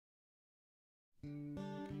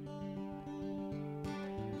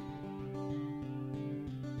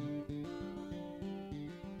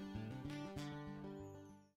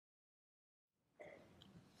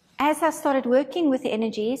as I started working with the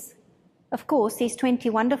energies, of course, these 20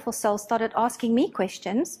 wonderful souls started asking me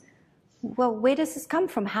questions. Well, where does this come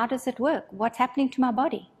from? How does it work? What's happening to my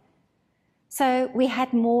body? So we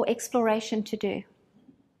had more exploration to do.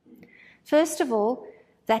 First of all,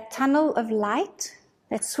 that tunnel of light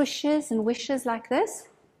that swishes and wishes like this,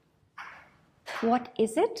 what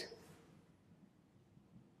is it?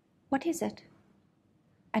 What is it?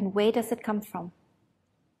 And where does it come from?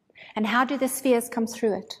 And how do the spheres come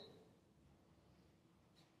through it?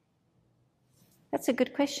 That's a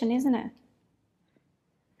good question, isn't it?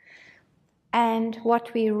 And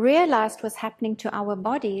what we realized was happening to our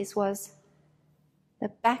bodies was the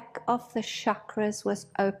back of the chakras was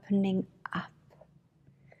opening up.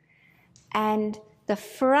 And the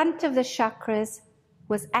front of the chakras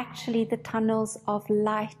was actually the tunnels of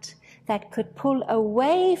light that could pull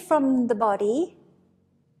away from the body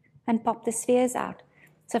and pop the spheres out.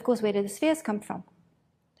 So, of course, where do the spheres come from?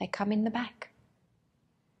 They come in the back.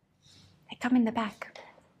 They come in the back.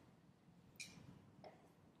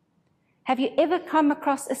 Have you ever come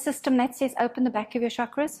across a system that says open the back of your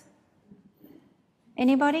chakras?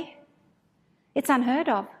 Anybody? It's unheard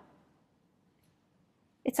of.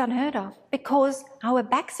 It's unheard of because our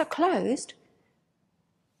backs are closed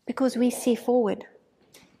because we see forward.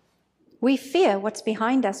 We fear what's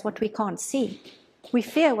behind us, what we can't see. We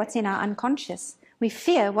fear what's in our unconscious. We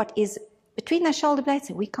fear what is between the shoulder blades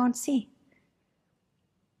that we can't see.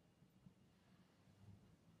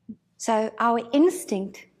 So our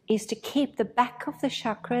instinct is to keep the back of the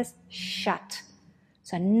chakras shut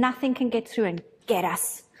so nothing can get through and get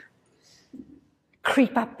us.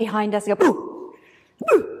 Creep up behind us and go, boo,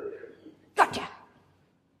 boo, gotcha.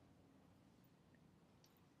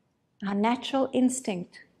 Our natural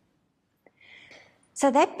instinct. So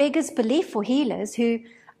that beggars belief for healers who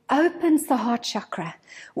opens the heart chakra,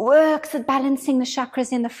 works at balancing the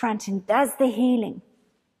chakras in the front and does the healing.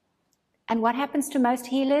 And what happens to most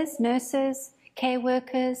healers, nurses, care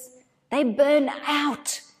workers? They burn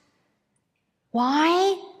out.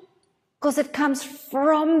 Why? Because it comes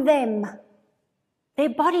from them. Their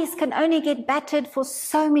bodies can only get battered for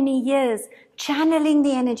so many years, channeling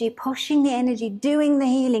the energy, pushing the energy, doing the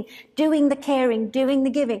healing, doing the caring, doing the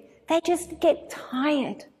giving. They just get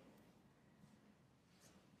tired.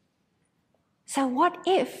 So what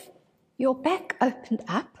if your back opened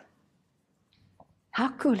up? How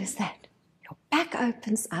cool is that? Your back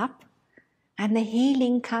opens up and the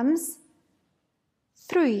healing comes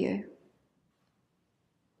through you.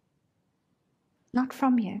 Not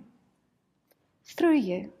from you. Through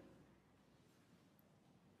you.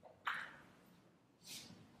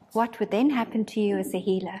 What would then happen to you as a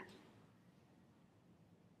healer?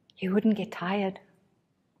 You wouldn't get tired.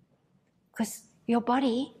 Because your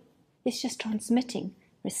body is just transmitting,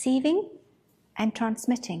 receiving and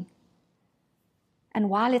transmitting. And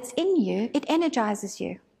while it's in you, it energizes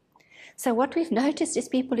you. So what we've noticed is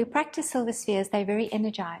people who practice silver spheres, they're very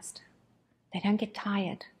energized. They don't get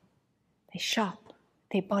tired. They're sharp.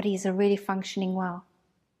 Their bodies are really functioning well.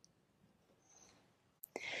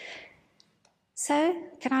 So,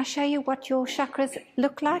 can I show you what your chakras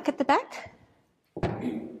look like at the back?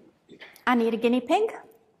 I need a guinea pig.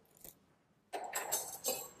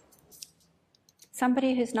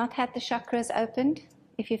 Somebody who's not had the chakras opened.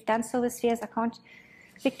 If you've done silver spheres, I can't.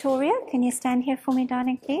 Victoria, can you stand here for me,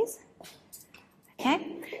 darling, please?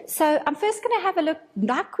 Okay. So I'm first going to have a look,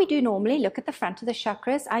 like we do normally, look at the front of the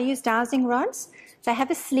chakras. I use dowsing rods. They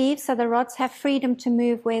have a sleeve, so the rods have freedom to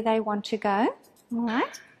move where they want to go. All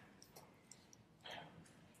right.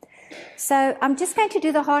 So I'm just going to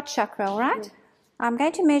do the heart chakra, all right? I'm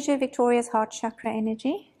going to measure Victoria's heart chakra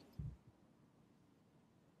energy.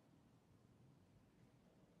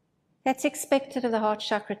 That's expected of the heart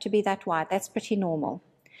chakra to be that wide. That's pretty normal.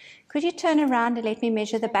 Could you turn around and let me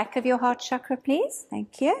measure the back of your heart chakra, please?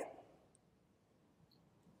 Thank you.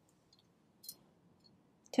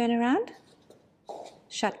 Turn around.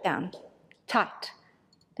 Shut down. Tight.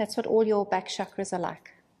 That's what all your back chakras are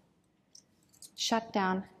like. Shut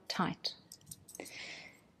down, tight.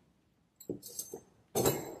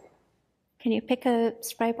 Can you pick a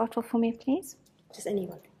spray bottle for me, please? Just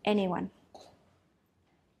anyone. Anyone.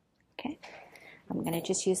 Okay. I'm going to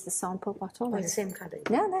just use the sample bottle. The same colour.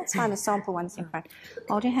 No, that's fine. The sample one's in front.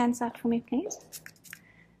 Hold your hands out for me, please.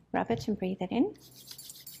 Rub it and breathe it in.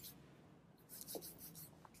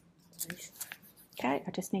 Okay,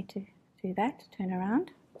 I just need to do that. Turn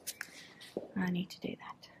around. I need to do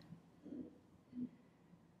that.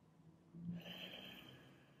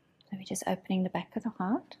 So we're just opening the back of the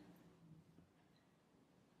heart.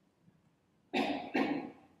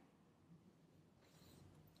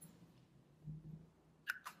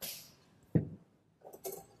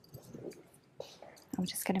 I'm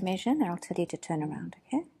just going to measure, and then I'll tell you to turn around,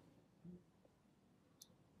 okay?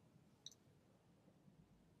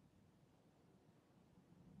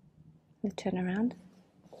 You turn around.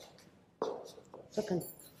 Okay.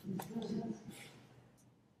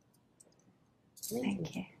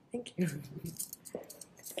 Thank you. Thank you.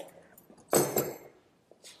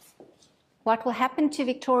 What will happen to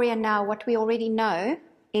Victoria now, what we already know,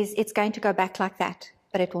 is it's going to go back like that,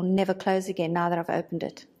 but it will never close again now that I've opened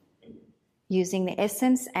it, using the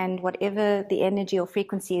essence and whatever the energy or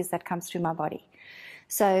frequency is that comes through my body.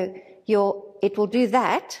 So it will do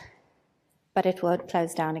that, but it won't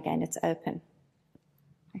close down again. It's open.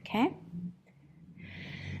 Okay?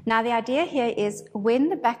 Now the idea here is when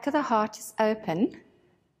the back of the heart is open,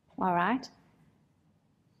 all right,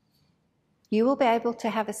 you will be able to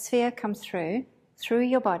have a sphere come through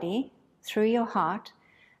your body, through your heart,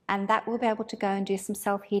 and that will be able to go and do some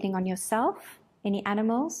self-healing on yourself, any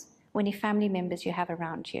animals, or any family members you have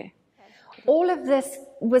around you. All of this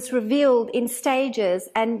was revealed in stages,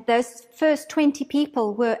 and those first 20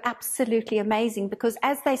 people were absolutely amazing, because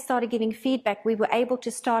as they started giving feedback, we were able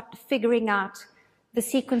to start figuring out the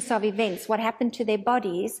sequence of events, what happened to their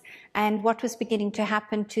bodies, and what was beginning to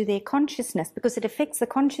happen to their consciousness, because it affects the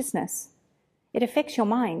consciousness. It affects your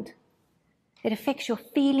mind. It affects your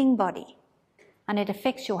feeling body. And it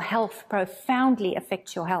affects your health, profoundly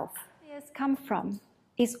affects your health. Where it's come from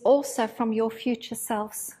is also from your future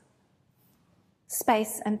selves.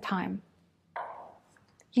 Space and time.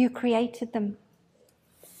 You created them.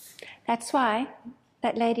 That's why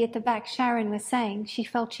that lady at the back, Sharon, was saying she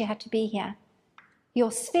felt she had to be here.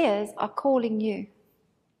 Your spheres are calling you.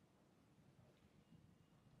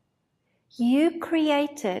 You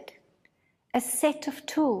created a set of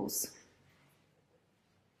tools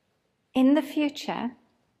in the future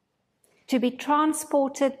to be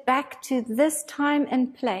transported back to this time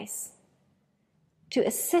and place to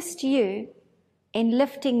assist you in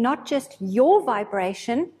lifting not just your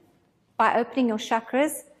vibration by opening your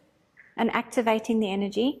chakras and activating the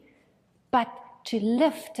energy, but to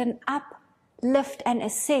lift and uplift and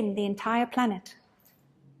ascend the entire planet.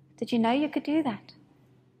 Did you know you could do that?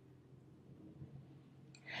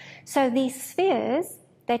 So these spheres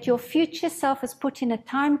that your future self has put in a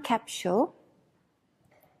time capsule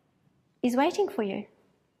is waiting for you.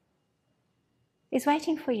 Is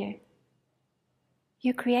waiting for you.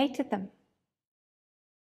 You created them.